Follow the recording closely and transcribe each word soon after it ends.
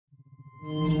Hey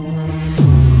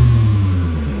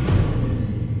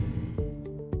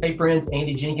friends,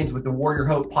 Andy Jenkins with the Warrior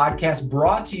Hope podcast,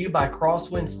 brought to you by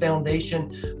Crosswinds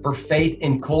Foundation for Faith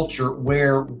and Culture,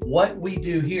 where what we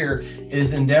do here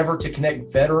is endeavor to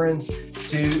connect veterans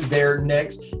to their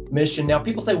next mission. Now,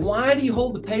 people say, why do you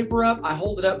hold the paper up? I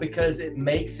hold it up because it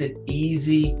makes it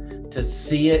easy to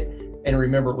see it. And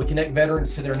remember, we connect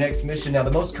veterans to their next mission. Now,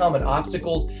 the most common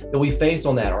obstacles that we face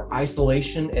on that are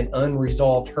isolation and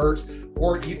unresolved hurts,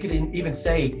 or you could even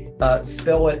say,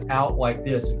 spell it out like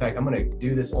this. In fact, I'm going to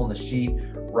do this on the sheet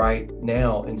right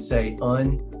now and say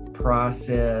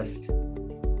unprocessed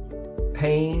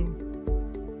pain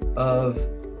of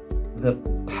the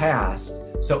past.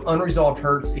 So unresolved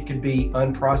hurts, it could be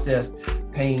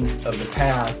unprocessed pain of the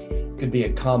past, could be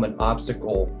a common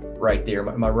obstacle right there.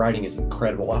 My writing is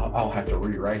incredible. I'll have to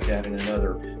rewrite that in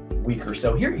another week or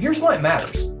so. Here's why it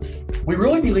matters. We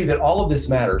really believe that all of this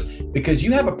matters because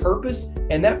you have a purpose,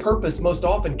 and that purpose most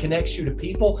often connects you to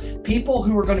people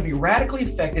who are going to be radically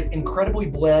affected, incredibly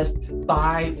blessed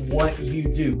by what you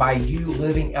do, by you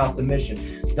living out the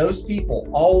mission. Those people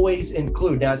always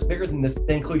include, now it's bigger than this,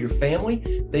 they include your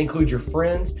family, they include your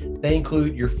friends, they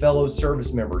include your fellow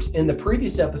service members. In the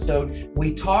previous episode,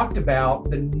 we talked about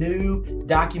the new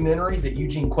documentary that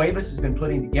Eugene Cuevas has been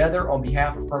putting together on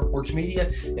behalf of Front Porch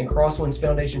Media and Crosswinds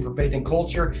Foundation for Faith and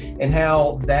Culture, and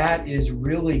how that is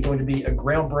really going to be a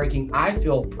groundbreaking, I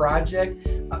feel, project.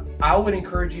 I would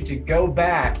encourage you to go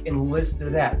back and listen to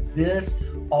that. This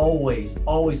always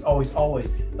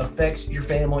affects your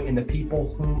family and the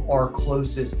people who are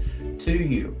closest to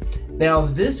you. Now,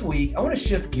 this week, I want to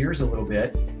shift gears a little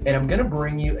bit, and I'm going to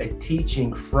bring you a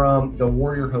teaching from the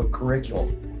Warrior Hope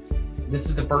curriculum. This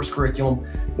is the first curriculum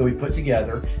that we put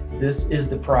together. This is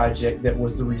the project that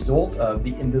was the result of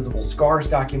the Invisible Scars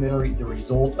documentary, the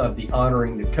result of the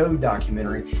Honoring the Code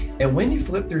documentary. And when you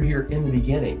flip through here in the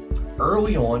beginning,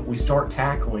 early on, we start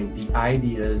tackling the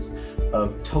ideas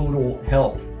of total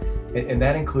health. And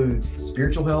that includes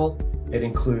spiritual health, it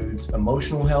includes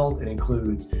emotional health, it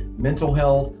includes mental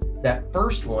health. That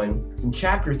first one is in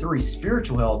chapter 3,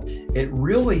 spiritual health. It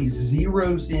really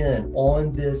zeroes in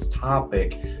on this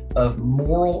topic of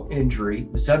moral injury,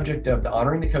 the subject of the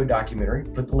Honoring the Code documentary.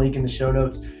 Put the link in the show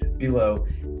notes below.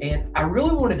 And I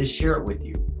really wanted to share it with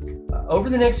you.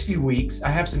 Over the next few weeks, I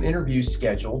have some interviews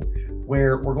scheduled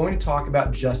where we're going to talk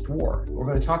about just war. We're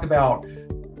going to talk about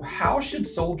how should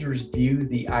soldiers view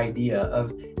the idea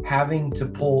of having to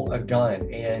pull a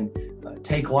gun and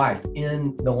take life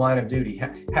in the line of duty.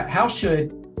 How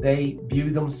should they view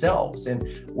themselves,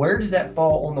 and where does that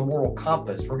fall on the moral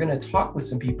compass? We're going to talk with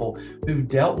some people who've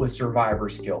dealt with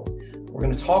survivor's guilt. We're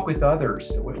going to talk with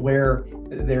others where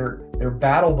their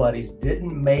battle buddies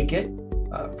didn't make it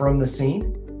from the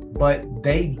scene, but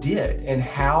they did, and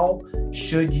how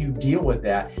should you deal with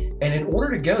that? And in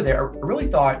order to go there, I really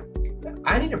thought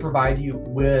I need to provide you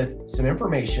with some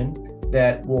information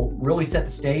that will really set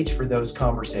the stage for those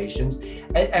conversations,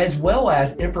 as well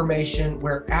as information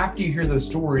where after you hear those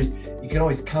stories, you can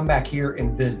always come back here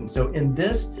and visit. And so in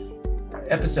this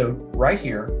episode right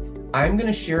here, I'm going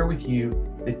to share with you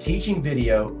the teaching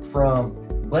video from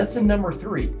lesson number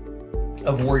 3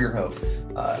 of Warrior Hope.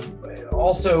 It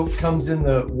also comes in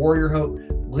the Warrior Hope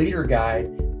Leader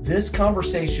Guide. This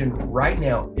conversation right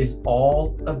now is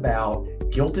all about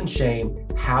guilt and shame.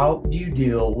 How do you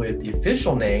deal with, the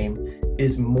official name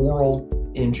is moral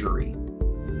injury.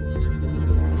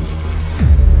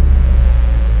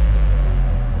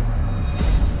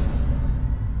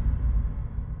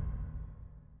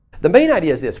 The main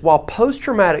idea is this: while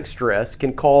post-traumatic stress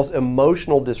can cause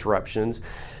emotional disruptions,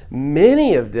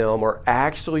 many of them are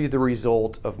actually the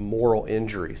result of moral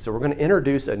injury. So we're going to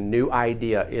introduce a new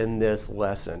idea in this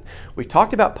lesson. We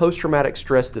talked about post-traumatic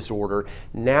stress disorder.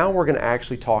 Now we're going to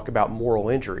actually talk about moral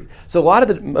injury. So a lot of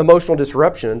the emotional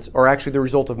disruptions are actually the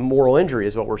result of moral injury,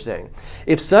 is what we're saying.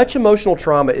 If such emotional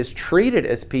trauma is treated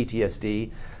as PTSD,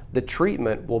 the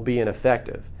treatment will be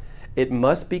ineffective. It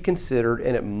must be considered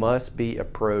and it must be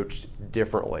approached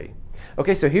differently.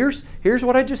 Okay, so here's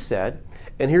what I just said,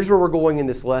 and here's where we're going in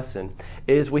this lesson,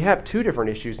 is we have 2 different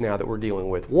issues now that we're dealing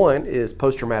with. One is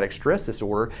post-traumatic stress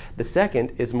disorder. The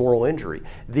second is moral injury.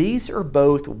 These are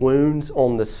both wounds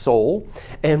on the soul,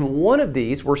 and one of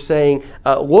these we're saying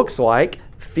looks like,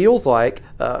 feels like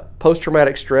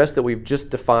post-traumatic stress that we've just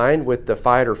defined with the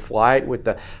fight or flight, with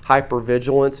the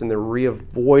hypervigilance and the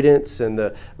re-avoidance and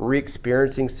the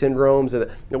re-experiencing syndromes.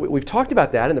 We've talked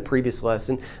about that in the previous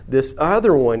lesson. This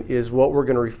other one is what we're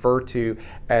going to refer to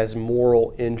as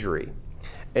moral injury.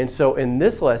 And so in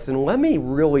this lesson, let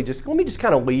me just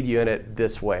kind of lead you in it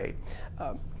this way.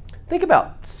 Think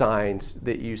about signs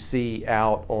that you see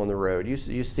out on the road. You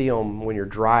see them when you're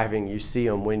driving. You see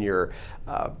them when you're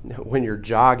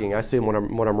jogging. I see them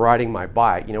when I'm riding my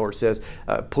bike. Where it says,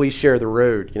 "Please share the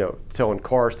road." Telling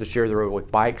cars to share the road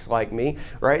with bikes like me,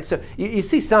 right? So you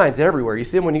see signs everywhere. You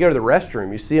see them when you go to the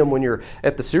restroom. You see them when you're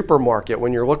at the supermarket.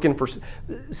 When you're looking for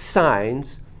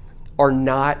signs, are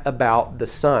not about the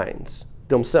signs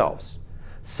themselves.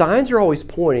 Signs are always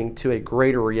pointing to a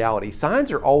greater reality.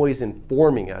 Signs are always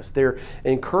informing us. They're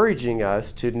encouraging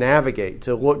us to navigate,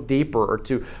 to look deeper, or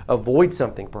to avoid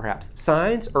something perhaps.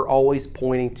 Signs are always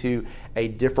pointing to a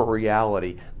different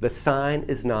reality. The sign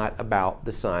is not about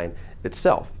the sign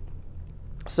itself.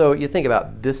 So you think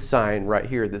about this sign right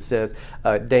here that says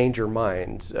danger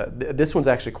minds. This one's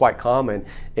actually quite common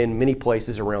in many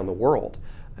places around the world.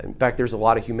 In fact, there's a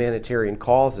lot of humanitarian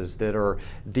causes that are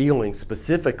dealing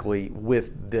specifically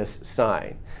with this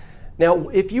sign. Now,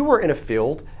 if you were in a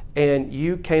field and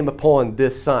you came upon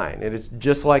this sign, and it's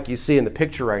just like you see in the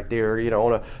picture right there,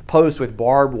 on a post with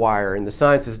barbed wire, and the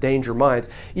sign says danger minds,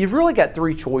 you've really got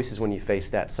three choices when you face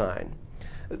that sign.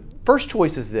 First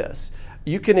choice is this.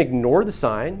 You can ignore the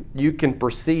sign, you can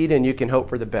proceed, and you can hope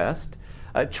for the best.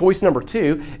 Choice number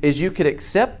two is you could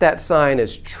accept that sign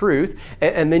as truth,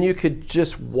 and then you could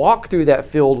just walk through that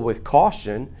field with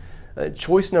caution.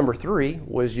 Choice number three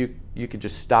was you could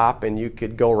just stop and you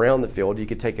could go around the field, you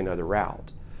could take another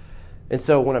route. And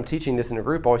so when I'm teaching this in a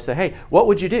group, I always say, hey, what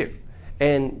would you do?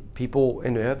 And people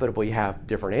inevitably have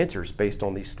different answers based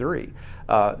on these three.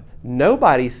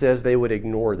 Nobody says they would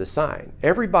ignore the sign.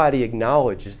 Everybody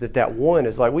acknowledges that one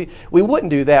is like, we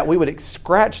wouldn't do that. We would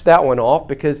scratch that one off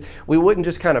because we wouldn't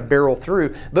just kind of barrel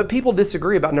through. But people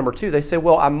disagree about number two. They say,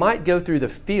 well, I might go through the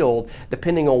field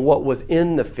depending on what was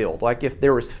in the field. Like if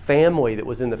there was family that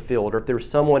was in the field, or if there was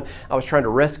someone I was trying to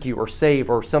rescue or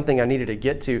save, or something I needed to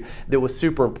get to that was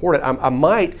super important. I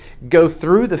might go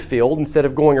through the field instead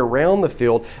of going around the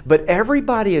field. But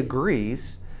everybody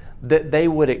agrees that they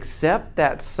would accept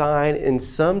that sign in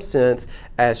some sense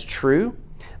as true,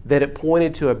 that it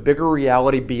pointed to a bigger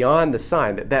reality beyond the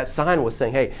sign, that sign was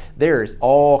saying, hey, there's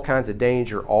all kinds of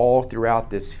danger all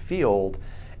throughout this field,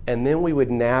 and then we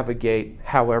would navigate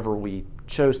however we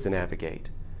chose to navigate.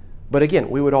 But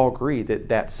again, we would all agree that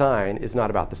that sign is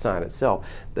not about the sign itself.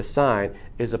 The sign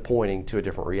is pointing to a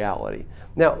different reality.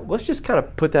 Now, let's just kind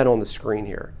of put that on the screen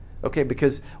here, okay,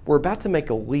 because we're about to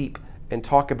make a leap and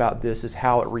talk about this as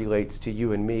how it relates to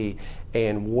you and me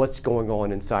and what's going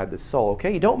on inside the soul.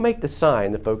 Okay, you don't make the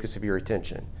sign the focus of your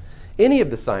attention. Any of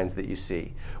the signs that you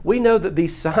see. We know that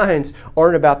these signs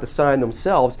aren't about the sign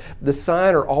themselves. The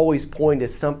sign are always pointing to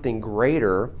something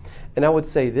greater. And I would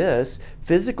say this,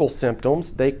 physical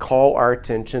symptoms, they call our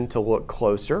attention to look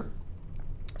closer.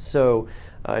 So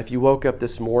if you woke up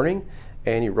this morning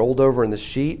and you rolled over in the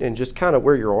sheet and just kind of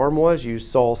where your arm was, you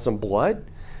saw some blood,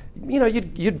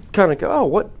 you'd kind of go,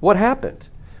 oh, what happened?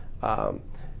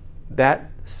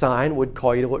 That sign would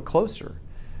call you to look closer.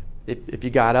 If you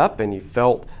got up and you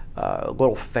felt a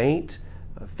little faint,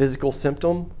 a physical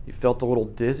symptom, you felt a little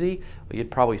dizzy,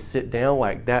 you'd probably sit down.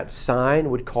 Like that sign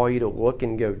would call you to look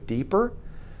and go deeper.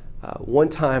 One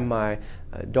time my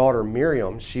daughter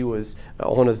Miriam, she was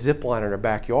on a zip line in her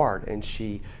backyard, and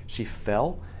she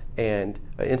fell. And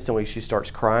instantly she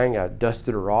starts crying. I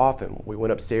dusted her off and we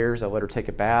went upstairs. I let her take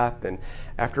a bath. And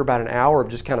after about an hour of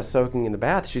just kind of soaking in the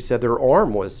bath, she said that her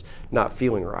arm was not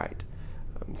feeling right.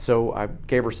 So I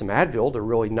gave her some Advil to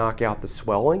really knock out the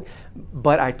swelling.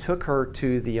 But I took her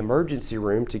to the emergency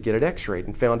room to get it x-rayed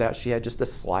and found out she had just a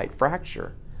slight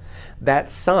fracture. That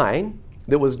sign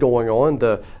that was going on,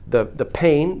 the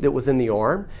pain that was in the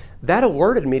arm, that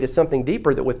alerted me to something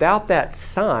deeper that without that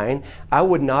sign, I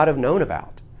would not have known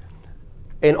about.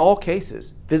 In all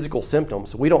cases, physical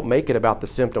symptoms, we don't make it about the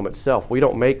symptom itself. We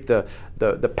don't make the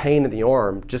pain in the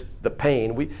arm just the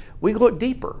pain. We look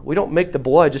deeper. We don't make the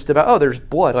blood just about, oh, there's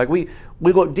blood. Like we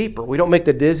look deeper. We don't make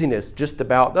the dizziness just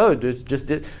about, oh,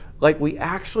 like we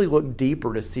actually look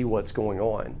deeper to see what's going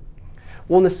on.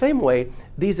 Well, in the same way,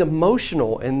 these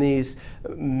emotional and these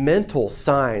mental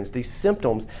signs, these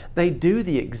symptoms, they do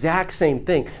the exact same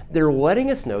thing. They're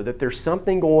letting us know that there's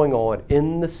something going on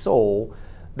in the soul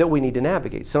that we need to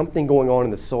navigate, something going on in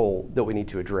the soul that we need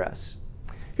to address.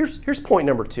 Here's point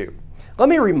number two. Let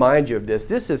me remind you of this.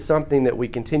 This is something that we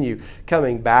continue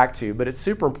coming back to, but it's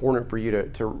super important for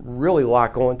you to really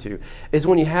lock onto, is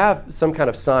when you have some kind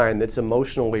of sign that's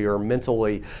emotionally or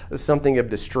mentally something of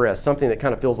distress, something that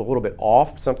kind of feels a little bit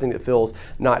off, something that feels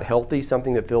not healthy,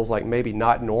 something that feels like maybe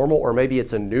not normal, or maybe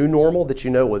it's a new normal that you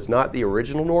know was not the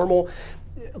original normal.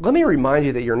 Let me remind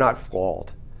you that you're not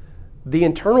flawed. The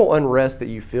internal unrest that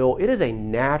you feel, it is a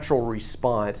natural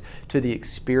response to the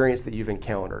experience that you've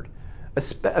encountered,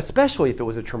 especially if it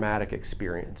was a traumatic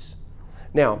experience.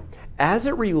 Now, as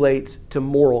it relates to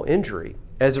moral injury,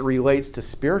 as it relates to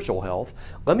spiritual health,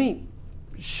 let me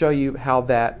show you how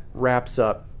that wraps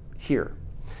up here.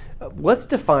 Let's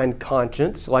define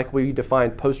conscience like we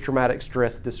defined post-traumatic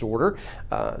stress disorder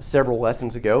several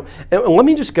lessons ago. And let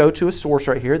me just go to a source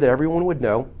right here that everyone would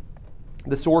know.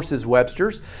 The source is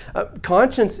Webster's.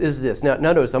 Conscience is this. Now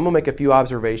notice, I'm going to make a few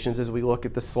observations as we look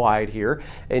at the slide here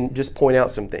and just point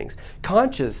out some things.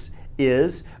 Conscience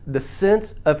is the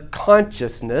sense of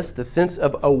consciousness, the sense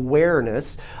of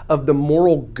awareness of the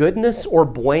moral goodness or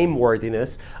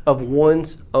blameworthiness of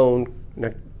one's own, now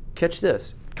catch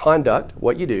this, conduct,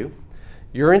 what you do,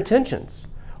 your intentions,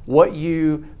 what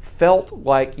you felt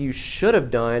like you should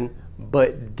have done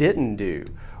but didn't do,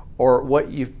 or what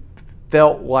you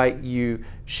felt like you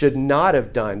should not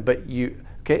have done, but you,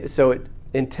 okay, so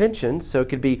intentions, so it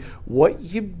could be what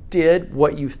you did,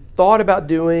 what you thought about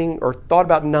doing or thought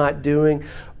about not doing,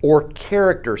 or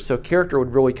character. So character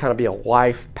would really kind of be a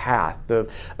life path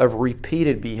of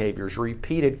repeated behaviors,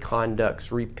 repeated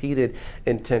conducts, repeated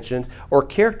intentions, or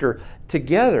character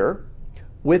together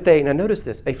with now notice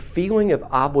this, a feeling of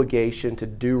obligation to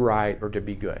do right or to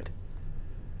be good.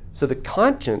 So the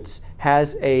conscience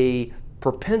has a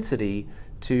propensity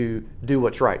to do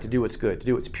what's right, to do what's good, to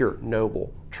do what's pure,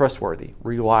 noble, trustworthy,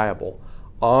 reliable,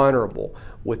 honorable,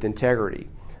 with integrity.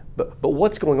 But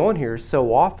what's going on here is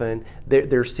so often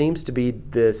there seems to be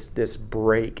this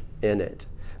break in it.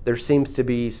 There seems to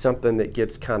be something that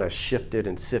gets kind of shifted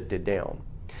and sifted down.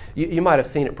 You might have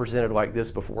seen it presented like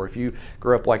this before. If you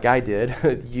grew up like I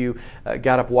did, you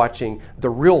got up watching the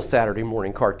real Saturday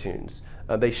morning cartoons.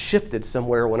 They shifted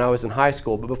somewhere when I was in high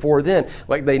school, but before then,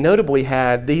 like they notably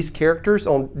had these characters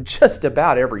on just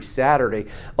about every Saturday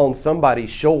on somebody's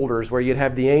shoulders, where you'd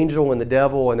have the angel and the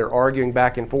devil and they're arguing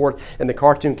back and forth, and the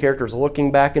cartoon characters looking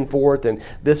back and forth, and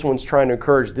this one's trying to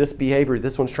encourage this behavior,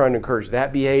 this one's trying to encourage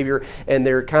that behavior, and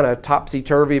they're kind of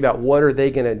topsy-turvy about what are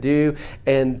they going to do,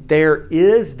 and there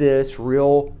is this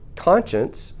real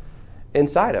conscience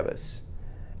inside of us.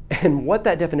 And what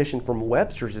that definition from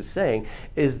Webster's is saying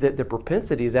is that the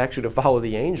propensity is actually to follow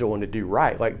the angel and to do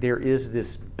right. Like there is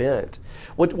this bent.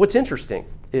 What's interesting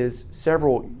is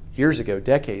several years ago,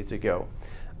 decades ago,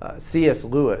 C.S.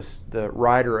 Lewis, the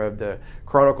writer of the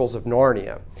Chronicles of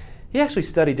Narnia, he actually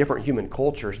studied different human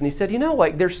cultures. And he said, you know,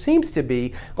 like there seems to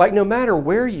be, like no matter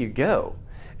where you go,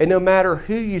 and no matter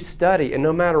who you study, and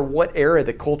no matter what era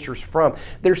the culture's from,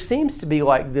 there seems to be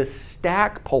like this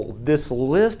stackpole, this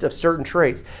list of certain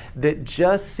traits that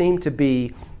just seem to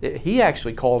be, he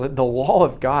actually called it the law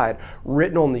of God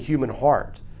written on the human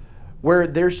heart, where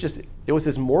there's just, it was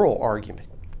his moral argument,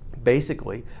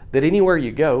 basically, that anywhere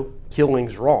you go,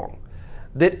 killing's wrong.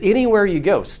 That anywhere you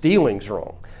go, stealing's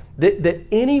wrong. That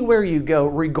anywhere you go,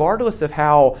 regardless of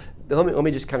how, let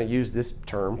me just kind of use this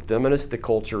term, feminist the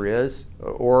culture is,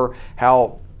 or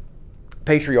how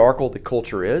patriarchal the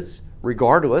culture is,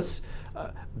 regardless,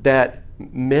 that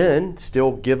men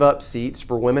still give up seats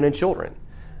for women and children.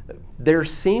 There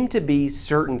seem to be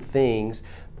certain things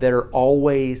that are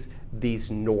always these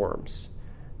norms.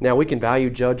 Now, we can value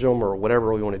judge them or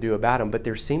whatever we want to do about them, but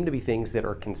there seem to be things that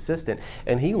are consistent.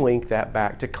 And he linked that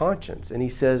back to conscience. And he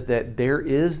says that there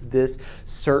is this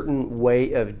certain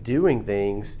way of doing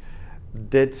things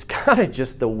that's kind of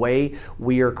just the way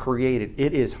we are created.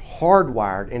 It is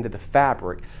hardwired into the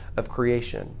fabric of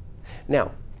creation.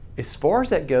 Now, as far as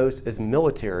that goes as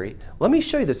military, let me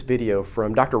show you this video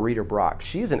from Dr. Rita Brock.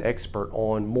 She is an expert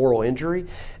on moral injury,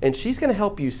 and she's going to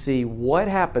help you see what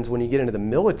happens when you get into the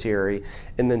military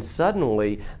and then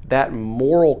suddenly that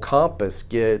moral compass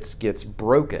gets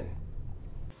broken.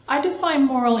 I define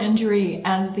moral injury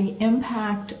as the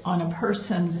impact on a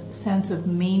person's sense of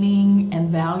meaning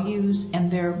and values and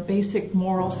their basic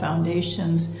moral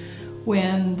foundations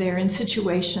when they're in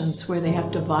situations where they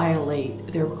have to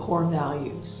violate their core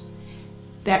values.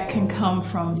 That can come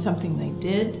from something they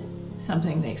did,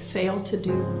 something they failed to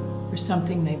do, or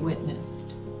something they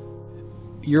witnessed.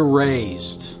 You're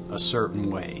raised a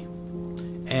certain way,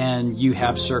 and you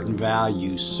have certain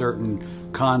values, certain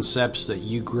concepts that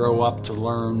you grow up to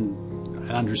learn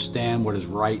and understand what is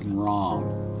right and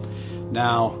wrong.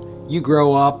 Now, you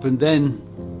grow up and then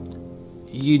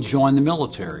you join the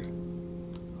military.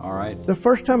 All right. The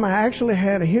first time I actually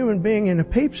had a human being in a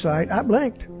peep sight, I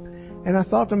blinked. And I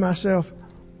thought to myself,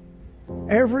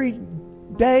 every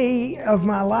day of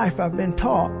my life I've been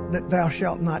taught that thou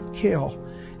shalt not kill.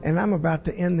 And I'm about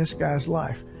to end this guy's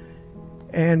life.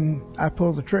 And I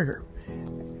pulled the trigger.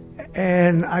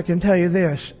 And I can tell you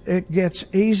this, it gets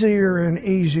easier and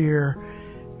easier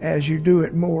as you do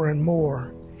it more and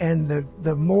more. And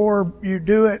the more you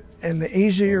do it and the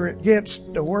easier it gets,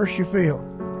 the worse you feel.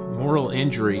 Moral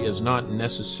injury is not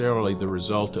necessarily the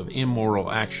result of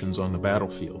immoral actions on the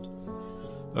battlefield.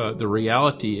 The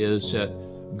reality is that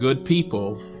good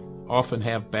people often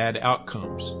have bad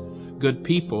outcomes. Good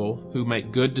people who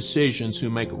make good decisions,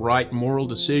 who make right moral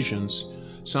decisions,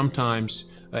 sometimes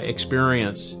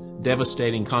experience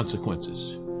devastating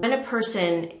consequences. When a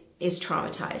person is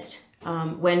traumatized,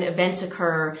 when events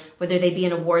occur, whether they be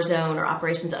in a war zone or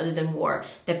operations other than war,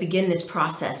 that begin this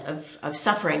process of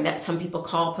suffering that some people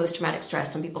call post-traumatic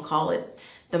stress, some people call it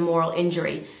the moral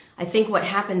injury. I think what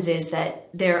happens is that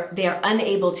they are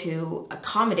unable to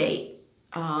accommodate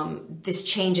this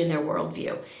change in their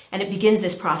worldview. And it begins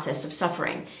this process of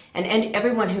suffering. And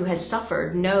everyone who has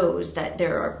suffered knows that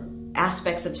there are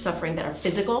aspects of suffering that are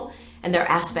physical, and there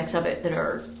are aspects of it that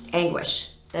are anguish,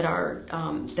 that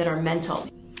are mental.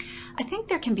 I think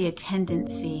there can be a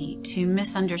tendency to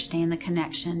misunderstand the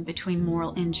connection between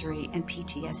moral injury and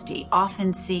PTSD,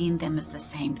 often seeing them as the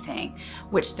same thing,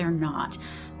 which they're not.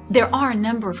 There are a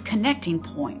number of connecting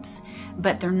points,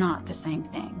 but they're not the same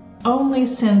thing. Only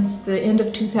since the end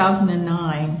of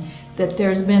 2009 that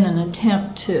there's been an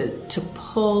attempt to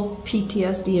pull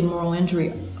PTSD and moral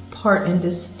injury apart and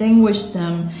distinguish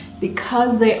them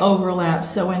because they overlap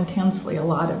so intensely a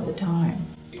lot of the time.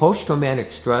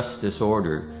 Post-traumatic stress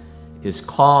disorder is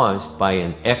caused by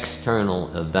an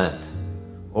external event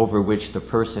over which the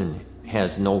person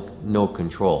has no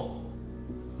control.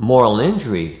 Moral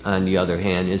injury, on the other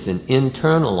hand, is an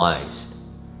internalized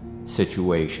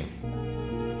situation.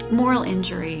 Moral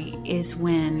injury is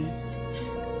when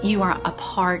you are a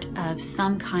part of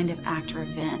some kind of act or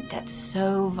event that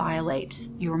so violates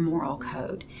your moral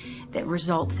code that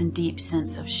results in deep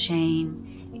sense of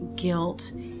shame,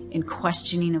 guilt, in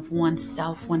questioning of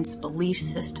oneself, one's belief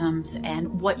systems,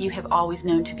 and what you have always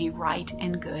known to be right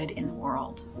and good in the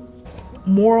world.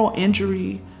 Moral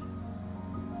injury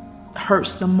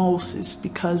hurts the most is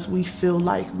because we feel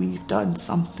like we've done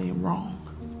something wrong.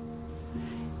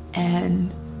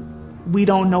 And we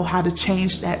don't know how to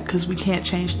change that because we can't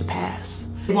change the past.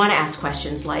 We want to ask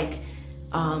questions like,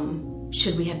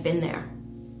 should we have been there?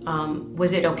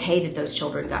 Was it okay that those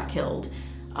children got killed?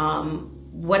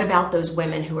 What about those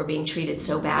women who were being treated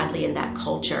so badly in that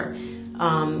culture?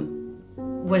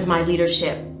 Was my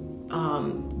leadership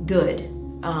good?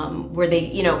 Were they,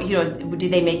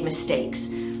 did they make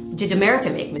mistakes? Did America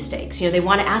make mistakes? They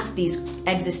want to ask these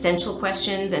existential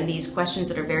questions and these questions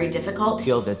that are very difficult.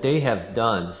 Feel that they have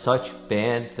done such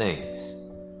bad things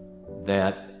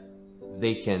that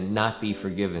they cannot be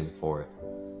forgiven for it.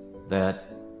 That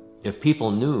if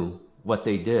people knew what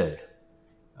they did,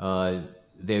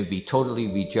 they would be totally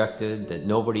rejected, that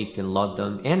nobody can love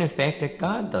them, and in fact that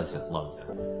God doesn't love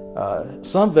them.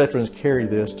 Some veterans carry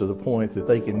this to the point that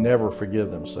they can never forgive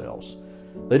themselves.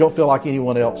 They don't feel like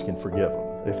anyone else can forgive them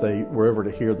if they were ever to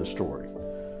hear the story.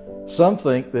 Some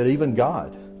think that even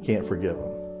God can't forgive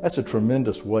them. That's a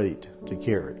tremendous weight to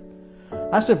carry.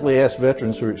 I simply ask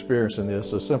veterans who are experiencing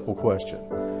this a simple question.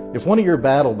 If one of your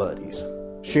battle buddies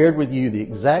shared with you the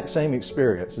exact same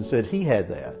experience and said he had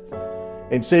that,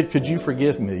 and said, "Could you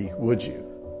forgive me, would you?"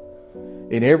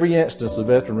 In every instance, the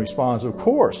veteran responds, "Of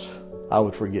course I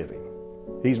would forgive him.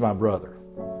 He's my brother."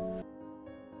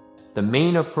 The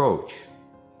main approach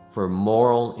for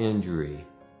moral injury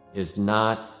is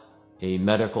not a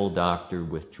medical doctor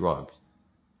with drugs,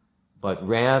 but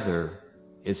rather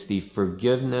it's the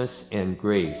forgiveness and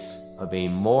grace of a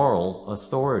moral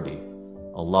authority,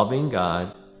 a loving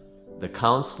God, the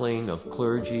counseling of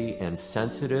clergy and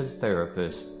sensitive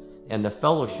therapists, and the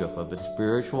fellowship of a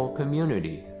spiritual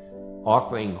community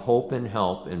offering hope and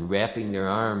help and wrapping their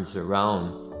arms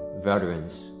around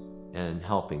veterans and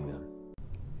helping them.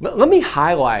 Let me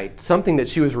highlight something that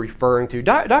she was referring to.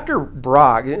 Dr.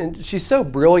 Brock, and she's so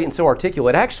brilliant and so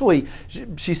articulate, actually,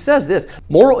 she says this: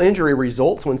 moral injury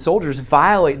results when soldiers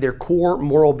violate their core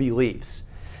moral beliefs.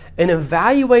 In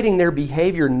evaluating their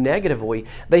behavior negatively,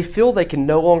 they feel they can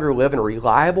no longer live in a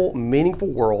reliable, meaningful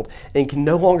world and can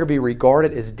no longer be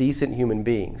regarded as decent human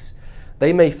beings.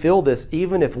 They may feel this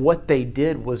even if what they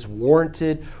did was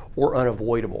warranted or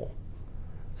unavoidable.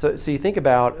 So you think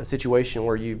about a situation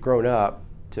where you've grown up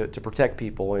to protect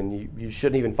people, and you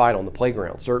shouldn't even fight on the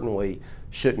playground, certainly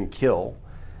shouldn't kill.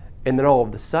 And then all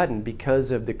of a sudden,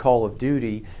 because of the call of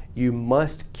duty, you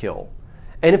must kill.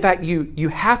 And in fact, you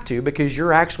have to, because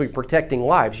you're actually protecting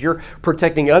lives. You're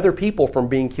protecting other people from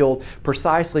being killed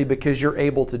precisely because you're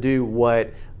able to do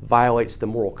what violates the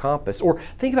moral compass. Or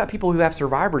think about people who have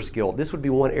survivor's guilt. This would be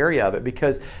one area of it,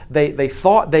 because they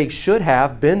thought they should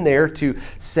have been there to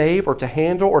save or to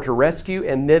handle or to rescue,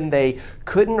 and then they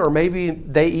couldn't, or maybe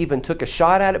they even took a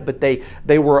shot at it, but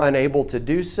they were unable to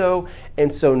do so,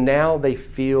 and so now they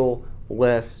feel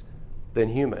less than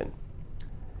human.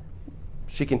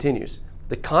 She continues,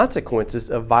 the consequences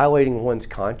of violating one's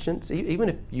conscience, even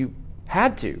if you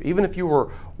had to, even if you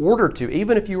were ordered to,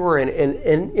 even if you were in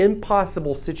an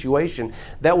impossible situation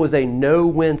that was a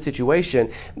no-win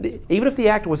situation, even if the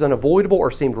act was unavoidable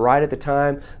or seemed right at the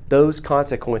time, those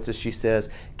consequences, she says,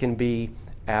 can be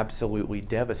absolutely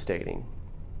devastating.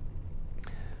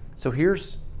 So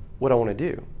here's what I want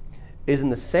to do, is in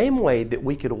the same way that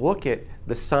we could look at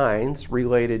the signs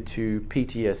related to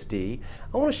PTSD,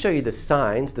 I want to show you the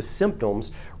signs, the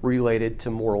symptoms related to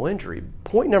moral injury.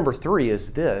 Point number 3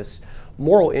 is this: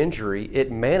 moral injury,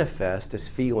 it manifests as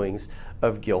feelings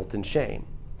of guilt and shame.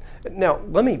 Now,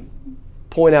 let me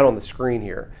point out on the screen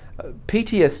here,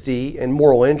 PTSD and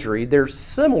moral injury, they're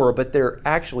similar, but they're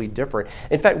actually different.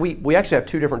 In fact, we actually have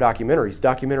 2 different documentaries.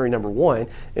 Documentary number 1,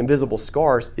 Invisible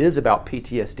Scars, is about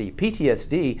PTSD.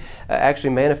 PTSD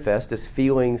actually manifests as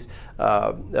feelings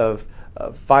of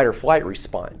fight or flight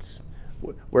response,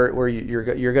 where you're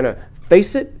going to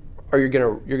face it, or you're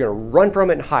going to run from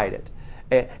it and hide it.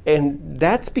 And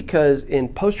that's because in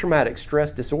post-traumatic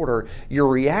stress disorder, you're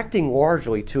reacting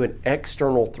largely to an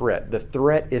external threat. The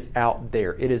threat is out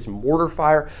there. It is mortar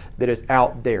fire that is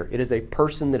out there. It is a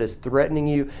person that is threatening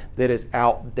you that is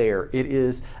out there. It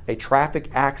is a traffic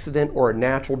accident or a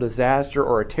natural disaster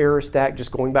or a terrorist act,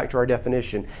 just going back to our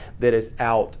definition, that is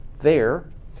out there.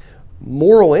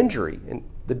 Moral injury, and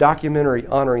the documentary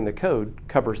Honoring the Code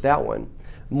covers that one.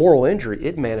 Moral injury,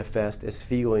 it manifests as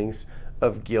feelings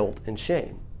of guilt and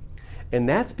shame. And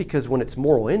that's because when it's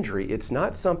moral injury, it's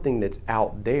not something that's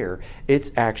out there, it's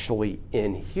actually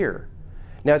in here.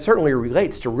 Now, it certainly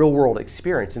relates to real world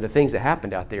experience and to things that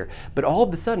happened out there, but all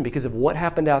of a sudden, because of what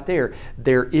happened out there,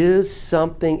 there is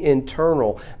something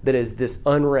internal that is this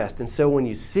unrest. And so when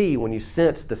you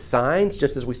sense the signs,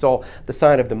 just as we saw the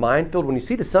sign of the minefield, when you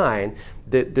see the sign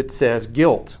that says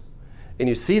guilt, and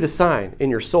you see the sign in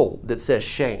your soul that says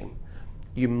shame,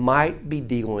 you might be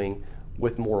dealing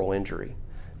with moral injury.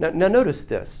 Now notice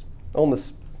this on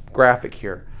this graphic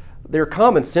here. There are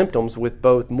common symptoms with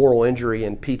both moral injury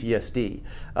and PTSD.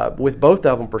 With both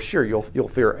of them, for sure, you'll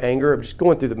feel anger. I'm just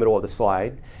going through the middle of the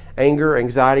slide. Anger,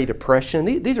 anxiety, depression,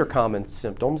 these are common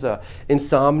symptoms.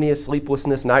 Insomnia,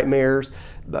 sleeplessness, nightmares,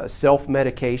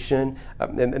 self-medication,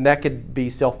 and that could be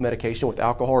self-medication with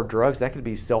alcohol or drugs. That could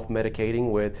be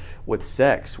self-medicating with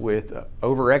sex, with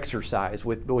over-exercise,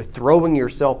 with throwing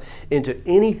yourself into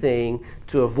anything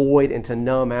to avoid and to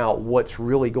numb out what's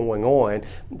really going on.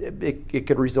 It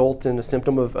could result in a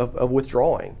symptom of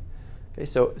withdrawing. Okay,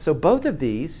 so both of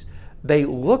these, they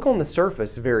look on the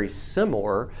surface very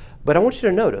similar, but I want you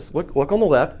to notice, look on the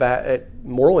left at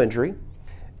moral injury,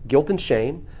 guilt and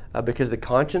shame, because the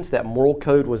conscience, that moral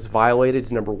code was violated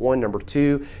is number 1. Number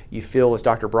 2, you feel, as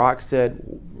Dr. Brock said,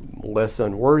 less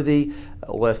unworthy,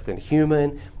 less than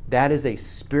human. That is a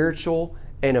spiritual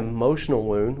and emotional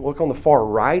wound. Look on the far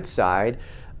right side,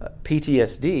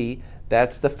 PTSD,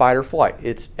 that's the fight or flight.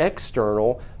 It's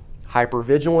external.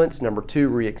 Hypervigilance, number 2,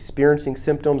 re-experiencing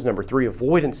symptoms, number 3,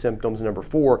 avoidance symptoms, number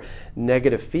 4,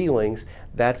 negative feelings.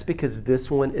 That's because this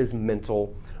one is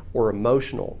mental or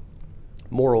emotional.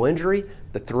 Moral injury,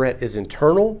 the threat is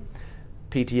internal.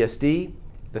 PTSD,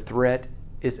 the threat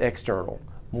is external.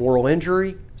 Moral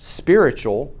injury,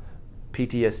 spiritual.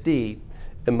 PTSD,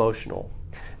 emotional.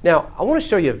 Now, I want to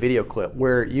show you a video clip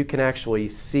where you can actually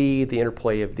see the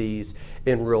interplay of these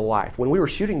in real life. When we were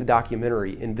shooting the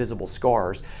documentary Invisible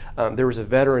Scars, there was a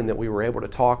veteran that we were able to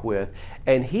talk with,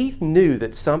 and he knew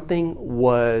that something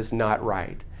was not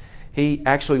right. He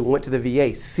actually went to the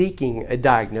VA seeking a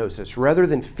diagnosis. Rather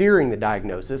than fearing the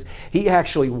diagnosis, he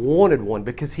actually wanted one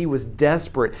because he was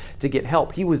desperate to get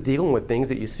help. He was dealing with things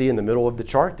that you see in the middle of the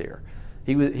chart there.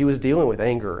 He was dealing with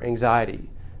anger, anxiety,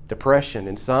 depression,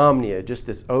 insomnia, just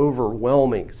this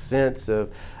overwhelming sense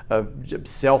of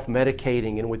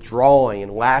self-medicating and withdrawing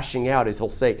and lashing out, as he'll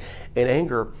say, in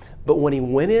anger. But when he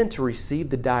went in to receive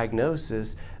the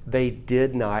diagnosis, they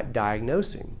did not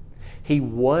diagnose him. He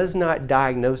was not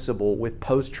diagnosable with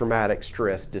post-traumatic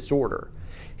stress disorder.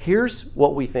 Here's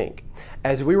what we think.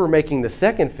 As we were making the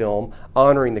second film,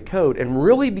 Honoring the Code, and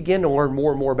really begin to learn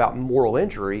more and more about moral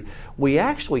injury, we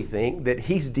actually think that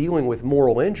he's dealing with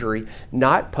moral injury,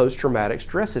 not post-traumatic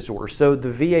stress disorder. So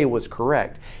the VA was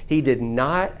correct. He did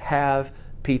not have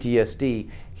PTSD.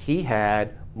 He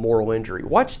had moral injury.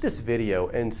 Watch this video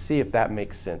and see if that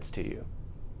makes sense to you.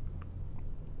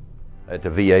 At the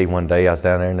VA one day, I was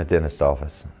down there in the dentist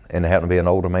office, and there happened to be an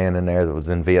older man in there that was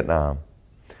in Vietnam.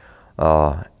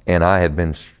 And I had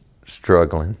been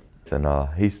struggling, and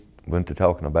he went to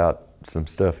talking about some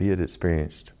stuff he had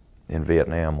experienced in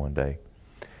Vietnam one day.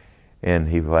 And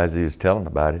as he was telling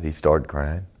about it, he started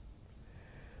crying.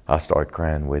 I started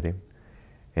crying with him.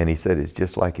 And he said, it's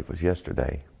just like it was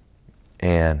yesterday.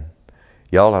 And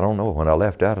y'all, I don't know, when I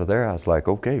left out of there, I was like,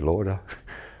 okay, Lord,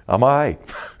 I'm all right.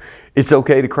 It's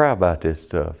okay to cry about this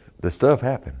stuff. The stuff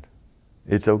happened.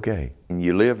 It's okay. And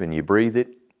you live and you breathe it.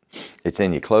 It's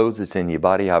in your clothes, it's in your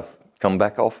body. I've come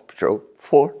back off patrol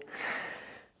before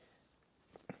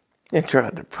and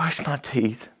tried to brush my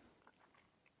teeth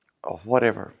or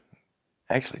whatever.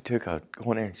 Actually took a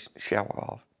go in there and shower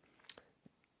off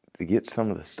to get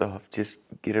some of the stuff, just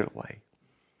get it away.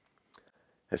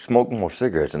 I smoked more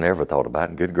cigarettes than I ever thought about,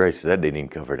 and good gracious, that didn't even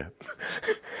cover it up.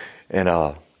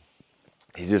 And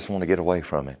you just want to get away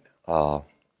from it.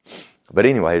 But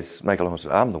anyways, make a long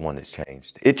story, I'm the one that's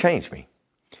changed. It changed me.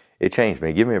 It changed me.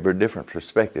 It gave me a different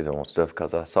perspective on stuff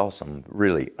because I saw some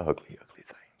really ugly, ugly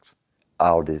things.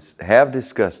 I'll have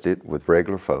discussed it with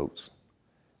regular folks.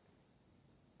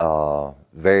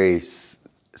 Very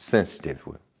sensitive.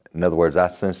 In other words, I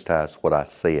sensitized what I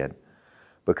said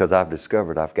because I've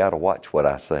discovered I've got to watch what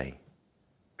I say,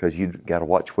 because you got to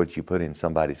watch what you put in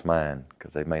somebody's mind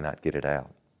because they may not get it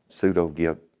out. Pseudo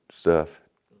guilt stuff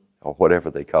or whatever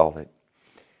they call it,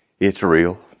 it's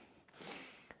real.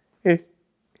 And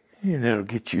it'll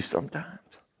get you sometimes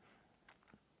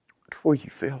to where you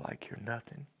feel like you're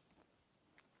nothing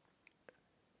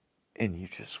and you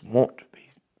just want to be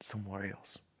somewhere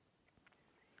else.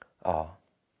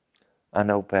 I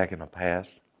know back in the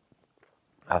past,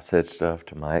 I've said stuff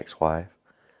to my ex-wife.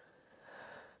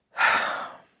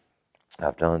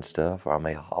 I've done stuff, or I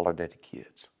may have hollered at the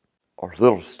kids, or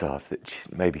little stuff that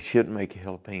maybe shouldn't make a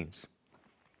hill of beans.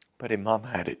 But in my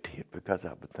mind it did, because I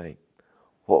would think,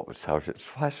 what would Sergeant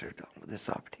Spicer have done with this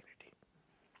opportunity?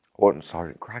 What would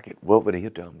Sergeant Crockett, what would he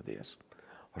have done with this?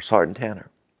 Or Sergeant Tanner?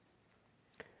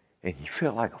 And you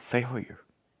feel like a failure.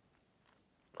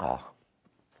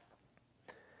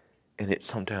 And it's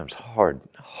sometimes hard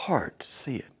to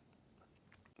see it.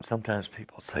 Sometimes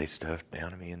people say stuff down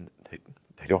to me and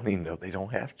they don't even know they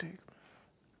don't have to.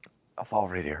 I've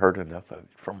already heard enough of it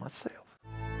from myself.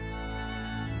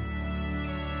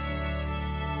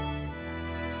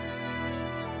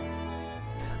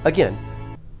 Again,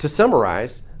 to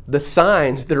summarize, the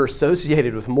signs that are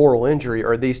associated with moral injury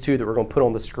are these two that we're going to put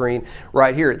on the screen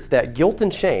right here. It's that guilt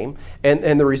and shame,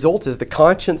 and the result is the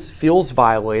conscience feels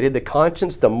violated. The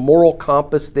conscience, the moral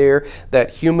compass there, that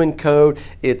human code,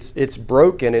 it's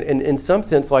broken, and in some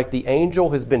sense like the angel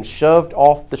has been shoved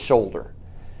off the shoulder.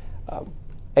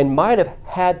 And might have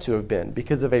had to have been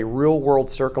because of a real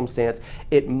world circumstance.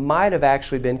 It might have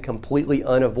actually been completely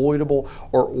unavoidable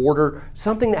or order,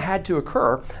 something that had to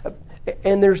occur.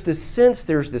 And there's this sense,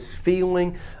 there's this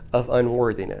feeling of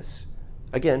unworthiness.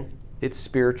 Again, it's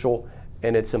spiritual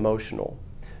and it's emotional.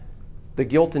 The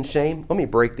guilt and shame, let me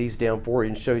break these down for you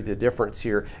and show you the difference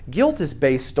here. Guilt is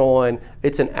based on,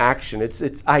 it's an action,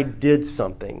 it's I did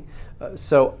something.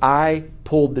 So I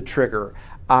pulled the trigger.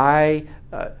 I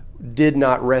did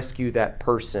not rescue that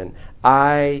person.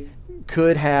 I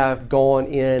could have gone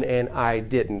in and I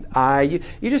didn't.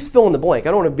 You just fill in the blank. I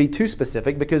don't want to be too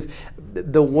specific because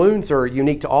the wounds are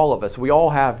unique to all of us. We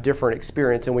all have different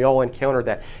experience and we all encounter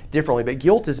that differently. But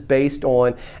guilt is based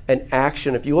on an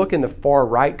action. If you look in the far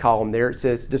right column there, it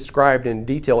says described in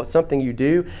detail. It's something you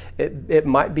do. It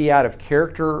might be out of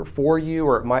character for you,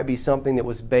 or it might be something that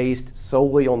was based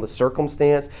solely on the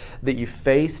circumstance that you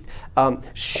faced.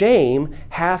 Shame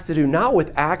has to do not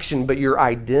with action, but your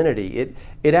identity.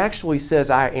 It actually says,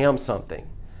 I am something.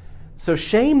 So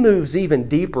shame moves even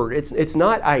deeper. It's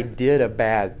not I did a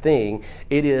bad thing.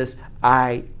 It is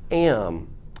I am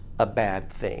a bad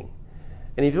thing.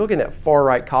 And if you look in that far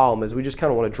right column, as we just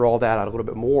kind of want to draw that out a little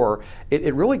bit more,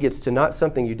 it really gets to not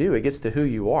something you do. It gets to who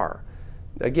you are.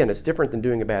 Again, it's different than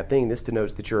doing a bad thing. This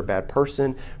denotes that you're a bad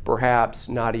person, perhaps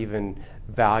not even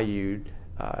valued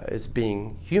as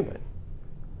being human.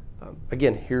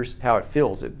 Again, here's how it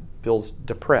feels. It feels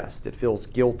depressed. It feels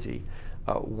guilty,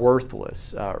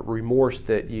 worthless, remorse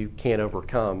that you can't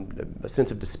overcome, a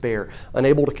sense of despair,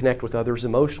 unable to connect with others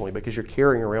emotionally because you're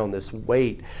carrying around this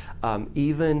weight,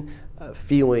 even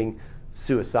feeling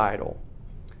suicidal.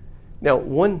 Now,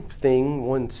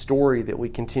 one story that we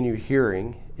continue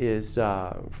hearing is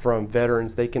from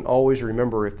veterans. They can always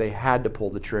remember if they had to pull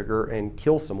the trigger and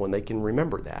kill someone. They can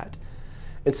remember that.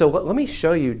 And so let me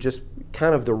show you just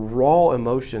kind of the raw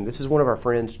emotion. This is one of our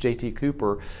friends, JT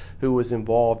Cooper, who was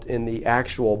involved in the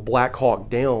actual Black Hawk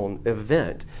Down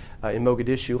event in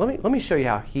Mogadishu. Let me show you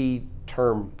how he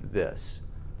termed this.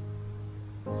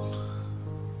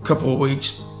 A couple of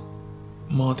weeks,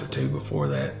 month or two before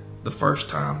that, the first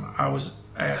time I was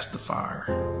asked to fire,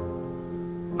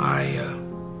 I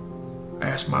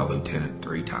asked my lieutenant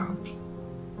 3 times.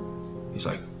 He's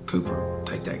like, "Cooper,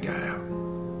 take that guy out."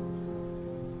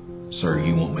 "Sir,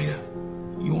 you want me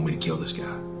to kill this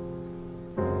guy?"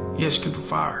 "Yes, Cooper,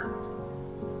 fire."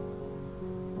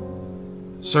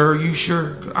 "Sir, are you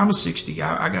sure? I'm a 60.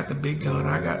 I got the big gun.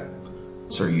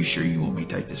 Sir, are you sure you want me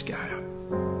to take this guy out?"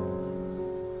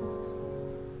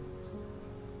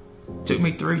 Took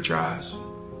me 3 tries,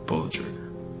 pull the trigger.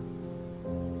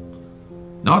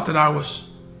 Not that I was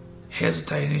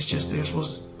hesitating, it's just this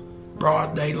was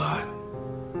broad daylight.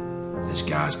 This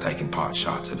guy's taking pot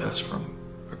shots at us from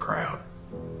a crowd.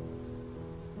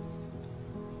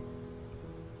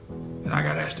 And I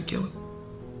got asked to kill him.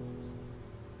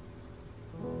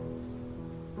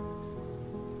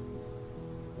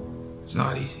 It's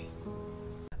not easy.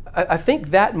 I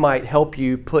think that might help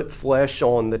you put flesh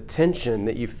on the tension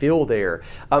that you feel there.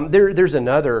 There's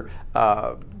another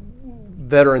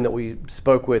veteran that we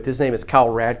spoke with. His name is Kyle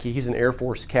Radke. He's an Air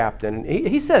Force captain.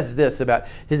 He says this about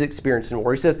his experience in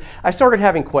war. He says, "I started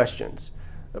having questions.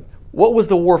 What was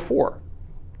the war for?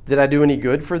 Did I do any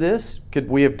good for this? Could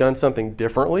we have done something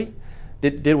differently?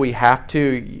 Did we have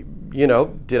to,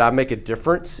 did I make a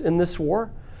difference in this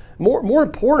war? More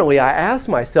importantly, I asked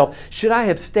myself, should I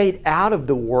have stayed out of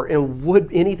the war, and would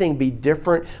anything be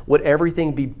different? Would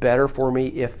everything be better for me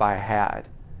if I had?"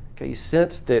 Okay, you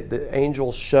sense that the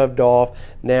angels shoved off.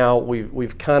 Now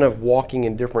we've kind of walking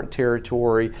in different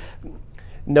territory.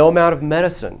 No amount of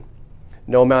medicine,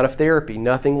 no amount of therapy,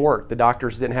 nothing worked. The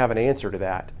doctors didn't have an answer to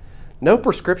that. No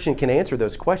prescription can answer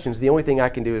those questions. The only thing I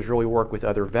can do is really work with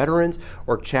other veterans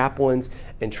or chaplains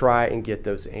and try and get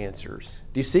those answers.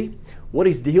 Do you see? What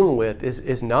he's dealing with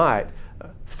is not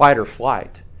fight or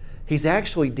flight. He's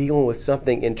actually dealing with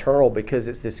something internal, because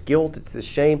it's this guilt, it's this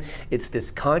shame, it's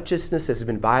this consciousness that's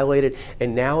been violated,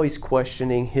 and now he's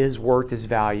questioning his worth, his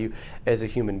value as a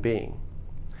human being.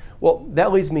 Well,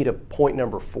 that leads me to point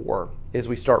number 4 as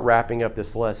we start wrapping up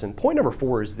this lesson. Point number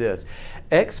 4 is this: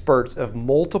 experts of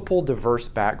multiple diverse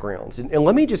backgrounds. And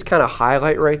let me just kind of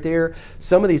highlight right there,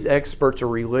 some of these experts are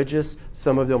religious,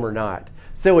 some of them are not.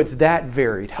 So it's that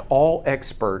varied. All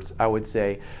experts, I would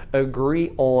say,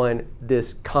 agree on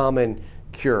this common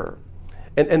cure.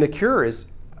 And the cure is,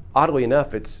 oddly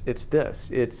enough, it's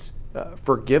this. It's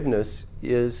forgiveness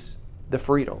is the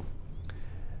freedom.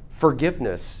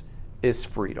 Forgiveness is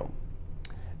freedom.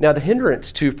 Now, the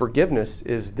hindrance to forgiveness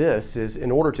is this, is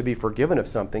in order to be forgiven of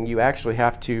something, you actually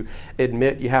have to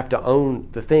admit, you have to own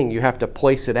the thing, you have to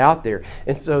place it out there.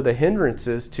 And so the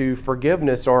hindrances to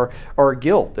forgiveness are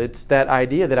guilt. It's that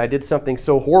idea that I did something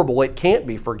so horrible it can't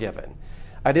be forgiven.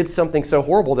 I did something so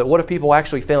horrible that what if people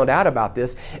actually found out about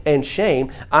this? And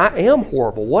shame, I am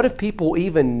horrible. What if people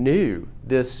even knew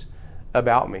this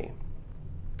about me?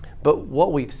 But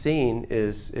what we've seen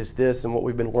is this, and what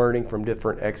we've been learning from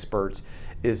different experts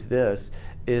is this,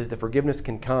 is the forgiveness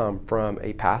can come from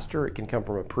a pastor, it can come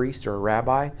from a priest or a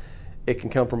rabbi, it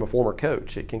can come from a former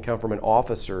coach, it can come from an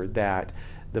officer that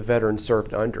the veteran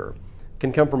served under, it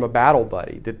can come from a battle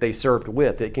buddy that they served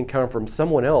with, it can come from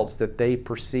someone else that they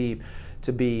perceive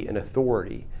to be an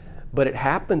authority. But it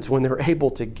happens when they're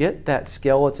able to get that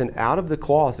skeleton out of the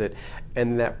closet,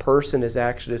 and that person is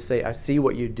actually to say, I see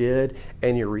what you did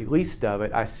and you're released of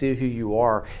it. I see who you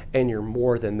are and you're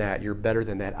more than that. You're better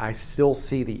than that. I still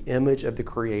see the image of the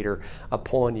Creator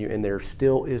upon you, and there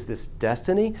still is this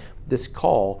destiny, this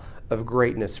call of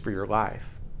greatness for your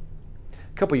life.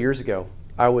 A couple years ago,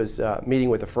 I was meeting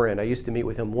with a friend. I used to meet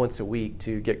with him once a week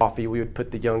to get coffee. We would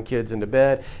put the young kids into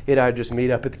bed. He and I would just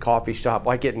meet up at the coffee shop.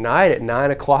 Like at night, at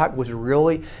 9 o'clock was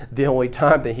really the only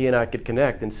time that he and I could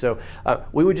connect. And so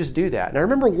we would just do that. And I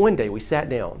remember one day we sat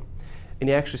down and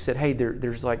he actually said, hey,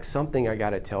 there's like something I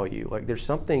got to tell you. Like there's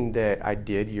something that I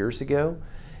did years ago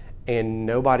and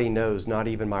nobody knows, not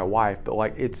even my wife, but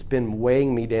like it's been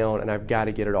weighing me down and I've got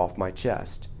to get it off my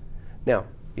chest. Now,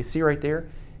 you see right there?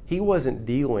 He wasn't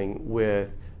dealing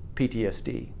with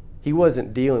PTSD. He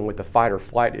wasn't dealing with the fight or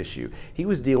flight issue. He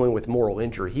was dealing with moral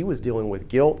injury. He was dealing with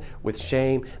guilt, with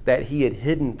shame that he had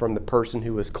hidden from the person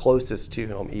who was closest to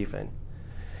him even.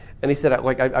 And he said,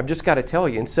 I've just got to tell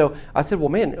you. And so I said, well,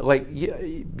 man, like,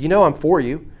 you know I'm for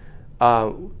you.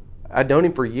 I'd known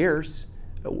him for years.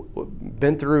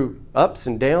 been through ups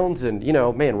and downs and,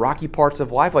 man, rocky parts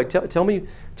of life. Like, tell me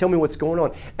what's going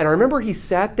on. And I remember he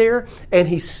sat there and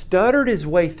he stuttered his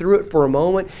way through it for a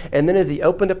moment. And then as he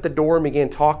opened up the door and began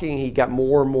talking, he got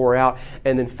more and more out.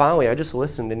 And then finally, I just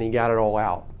listened and he got it all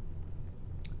out.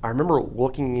 I remember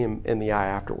looking him in the eye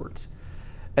afterwards.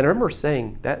 And I remember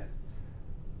saying,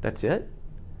 that's it?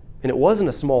 And it wasn't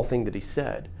a small thing that he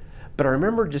said. But I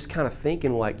remember just kind of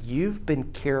thinking, like, you've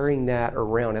been carrying that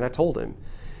around. And I told him,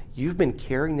 you've been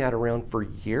carrying that around for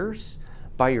years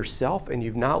by yourself, and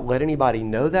you've not let anybody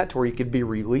know that to where you could be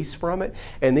released from it.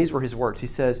 And these were his words. He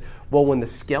says, well, when the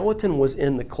skeleton was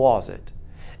in the closet,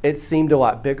 it seemed a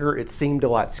lot bigger, it seemed a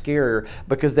lot scarier,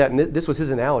 because this was his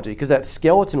analogy, because that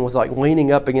skeleton was like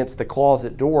leaning up against the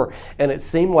closet door, and it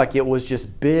seemed like it was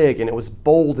just big, and it was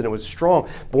bold, and it was strong.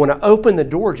 But when I opened the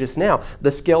door just now,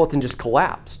 the skeleton just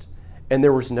collapsed, and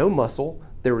there was no muscle,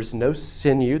 there was no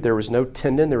sinew, there was no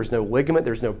tendon, there was no ligament,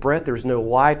 there was no breath, there was no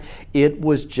life. It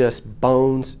was just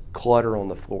bones, clutter on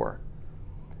the floor.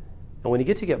 And when you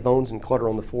get bones and clutter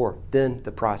on the floor, then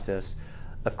the process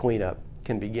of cleanup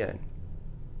can begin.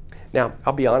 Now,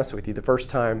 I'll be honest with you, the first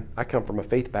time, I come from a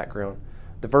faith background,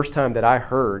 the first time that I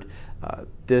heard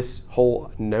this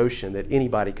whole notion that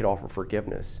anybody could offer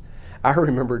forgiveness, I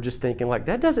remember just thinking, like,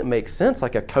 that doesn't make sense.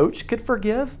 Like, a coach could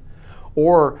forgive,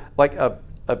 or like a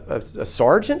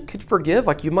sergeant could forgive.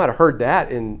 Like, you might have heard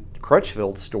that in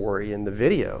Crutchfield's story in the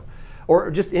video,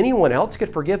 or just anyone else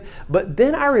could forgive. But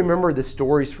then I remember the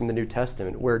stories from the New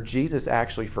Testament where Jesus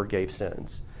actually forgave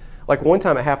sins. Like, one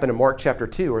time it happened in Mark chapter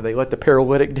 2, where they let the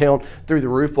paralytic down through the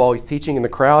roof while he's teaching in the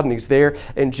crowd, and he's there,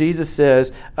 and Jesus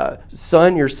says,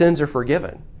 son, your sins are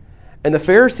forgiven. And the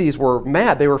Pharisees were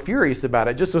mad. They were furious about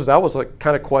it, just as I was like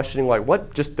kind of questioning, like,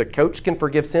 what, just the coach can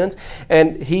forgive sins?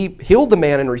 And he healed the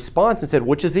man in response and said,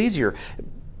 which is easier?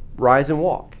 Rise and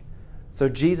walk. So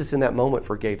Jesus in that moment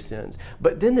forgave sins.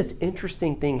 But then this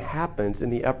interesting thing happens in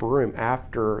the upper room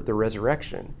after the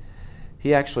resurrection.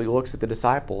 He actually looks at the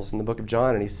disciples in the book of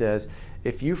John and he says,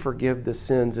 if you forgive the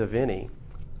sins of any,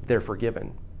 they're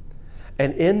forgiven.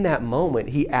 And in that moment,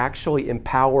 he actually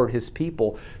empowered his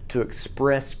people to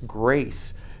express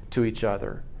grace to each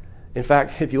other. In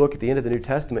fact, if you look at the end of the New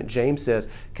Testament, James says,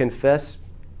 confess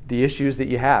the issues that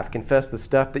you have, confess the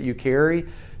stuff that you carry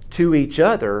to each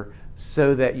other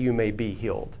so that you may be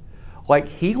healed. Like,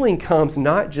 healing comes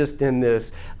not just in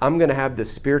this, I'm going to have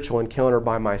this spiritual encounter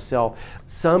by myself.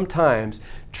 Sometimes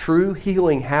true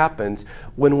healing happens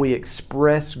when we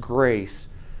express grace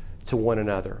to one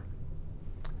another.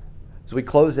 As we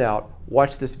close out,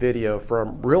 watch this video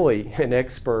from really an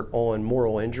expert on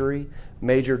moral injury,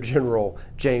 Major General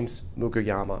James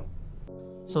Mukuyama.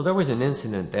 So there was an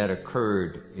incident that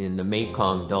occurred in the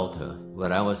Mekong Delta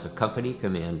when I was a company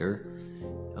commander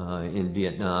in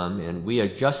Vietnam, and we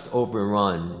had just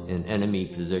overrun an enemy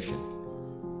position.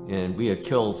 And we had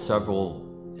killed several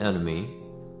enemy,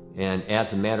 and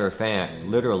as a matter of fact,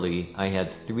 literally, I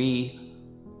had 3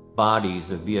 bodies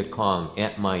of Viet Cong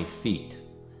at my feet.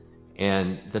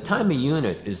 And the time a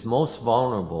unit is most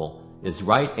vulnerable is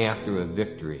right after a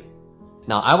victory.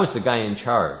 Now, I was the guy in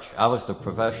charge. I was the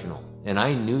professional, and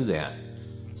I knew that.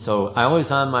 So I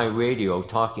was on my radio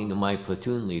talking to my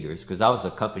platoon leaders, because I was a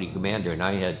company commander and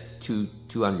I had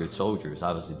 200 soldiers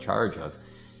I was in charge of.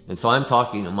 And so I'm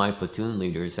talking to my platoon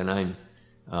leaders, and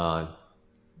I'm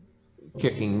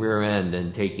kicking rear end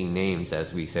and taking names,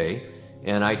 as we say.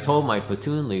 And I told my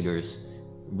platoon leaders,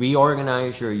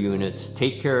 reorganize your units,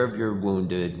 take care of your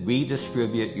wounded,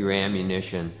 redistribute your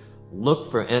ammunition, look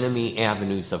for enemy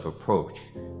avenues of approach.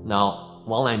 Now,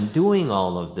 while I'm doing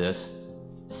all of this,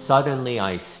 suddenly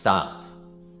I stop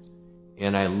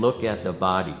and I look at the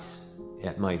bodies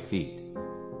at my feet,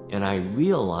 and I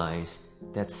realized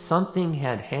that something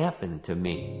had happened to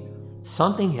me.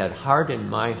 Something had hardened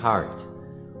my heart.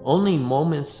 Only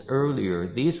moments earlier,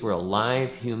 these were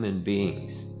alive human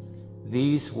beings.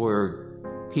 These were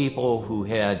people who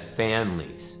had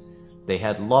families. They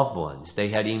had loved ones. They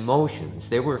had emotions.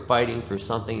 They were fighting for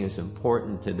something as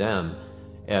important to them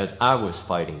as I was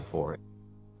fighting for it.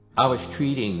 I was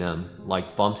treating them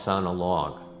like bumps on a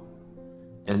log.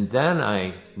 And then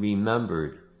I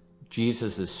remembered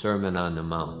Jesus' Sermon on the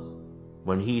Mount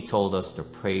when he told us to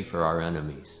pray for our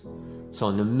enemies. So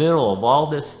in the middle of all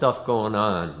this stuff going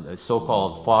on, the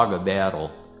so-called fog of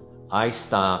battle, I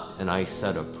stopped and I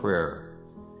said a prayer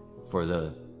for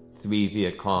the 3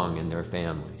 Viet Cong and their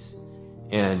families.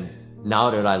 And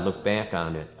now that I look back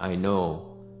on it, I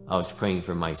know I was praying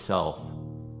for myself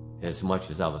as much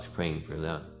as I was praying for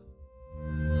them.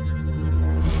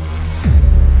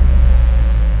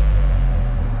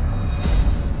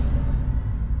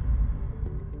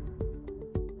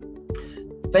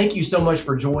 thank you so much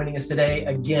for joining us today.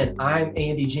 Again, I'm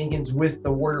Andy Jenkins with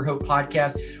the Warrior Hope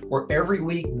Podcast, where every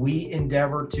week we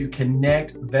endeavor to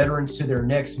connect veterans to their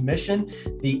next mission.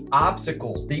 The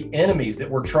obstacles, the enemies that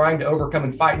we're trying to overcome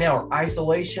and fight now are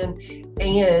isolation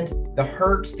and the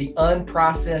hurts, the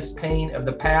unprocessed pain of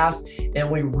the past. And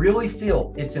we really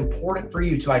feel it's important for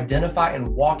you to identify and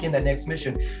walk in that next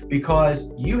mission,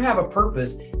 because you have a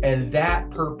purpose, and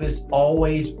that purpose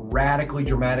always radically,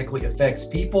 dramatically affects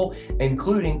people,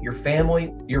 including your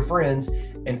family, your friends,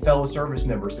 and fellow service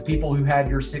members. The people who had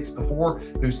your 6 before,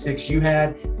 whose 6 you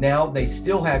had, now they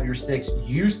still have your 6,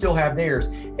 you still have theirs,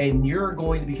 and you're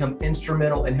going to become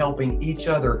instrumental in helping each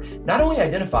other not only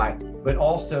identify, but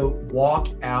also walk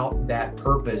out that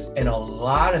purpose. And a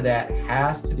lot of that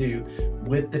has to do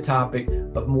with the topic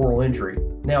of moral injury.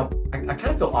 Now, I kind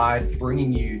of feel odd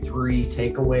bringing you 3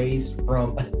 takeaways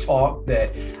from a talk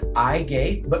that I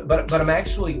gave, but I'm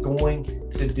actually going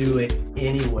to do it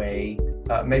anyway.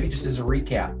 Maybe just as a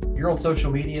recap. If you're on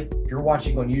social media, if you're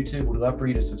watching on YouTube, we'd love for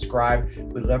you to subscribe.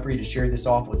 We'd love for you to share this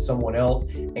off with someone else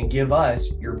and give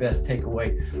us your best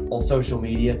takeaway on social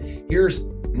media. Here's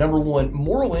number 1.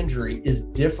 Moral injury is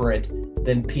different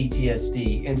than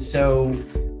PTSD. And so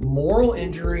moral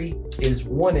injury is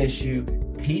one issue.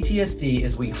 PTSD,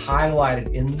 as we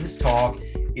highlighted in this talk,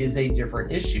 is a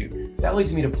different issue. That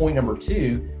leads me to point number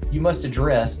 2. You must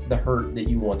address the hurt that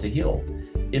you want to heal.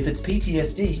 If it's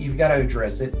PTSD, you've got to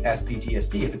address it as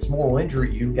PTSD. If it's moral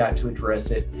injury, you've got to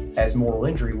address it as moral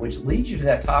injury, which leads you to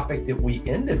that topic that we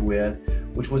ended with,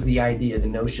 which was the idea, the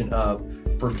notion of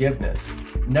forgiveness.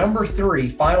 Number 3,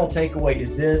 final takeaway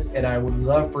is this, and I would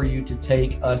love for you to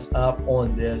take us up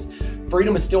on this.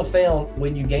 Freedom is still found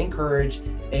when you gain courage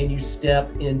and you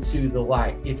step into the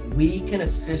light. If we can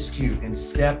assist you in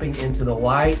stepping into the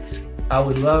light, I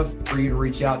would love for you to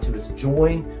reach out to us.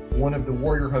 Join one of the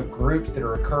Warrior Hope groups that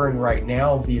are occurring right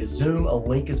now via Zoom. A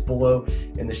link is below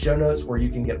in the show notes where you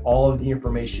can get all of the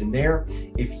information there.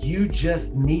 If you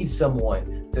just need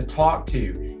someone to talk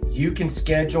to, you can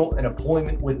schedule an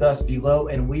appointment with us below,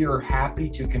 and we are happy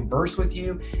to converse with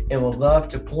you and would love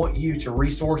to point you to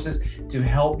resources to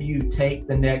help you take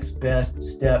the next best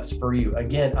steps for you.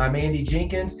 Again, I'm Andy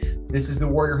Jenkins. This is the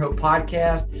Warrior Hope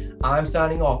Podcast. I'm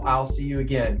signing off. I'll see you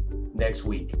again next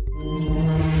week.